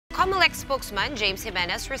COMELEC spokesman James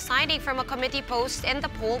Jimenez resigning from a committee post in the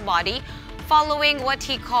poll body following what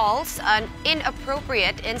he calls an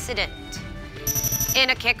inappropriate incident.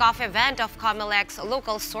 In a kickoff event of COMELEC's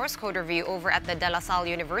local source code review over at the Salle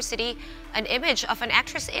University, an image of an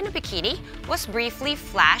actress in a bikini was briefly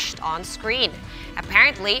flashed on screen.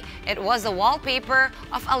 Apparently, it was the wallpaper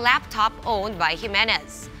of a laptop owned by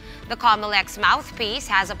Jimenez. The COMELEC's mouthpiece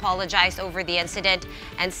has apologized over the incident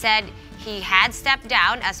and said he had stepped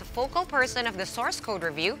down as a focal person of the source code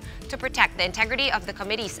review to protect the integrity of the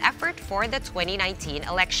committee's effort for the 2019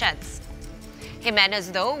 elections.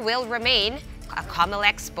 Jimenez, though, will remain a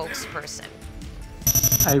COMELEC spokesperson.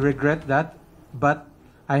 I regret that, but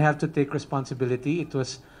I have to take responsibility. It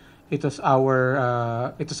was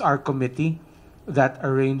our committee that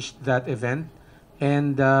arranged that event,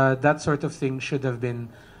 and that sort of thing should have been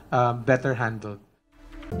better handled.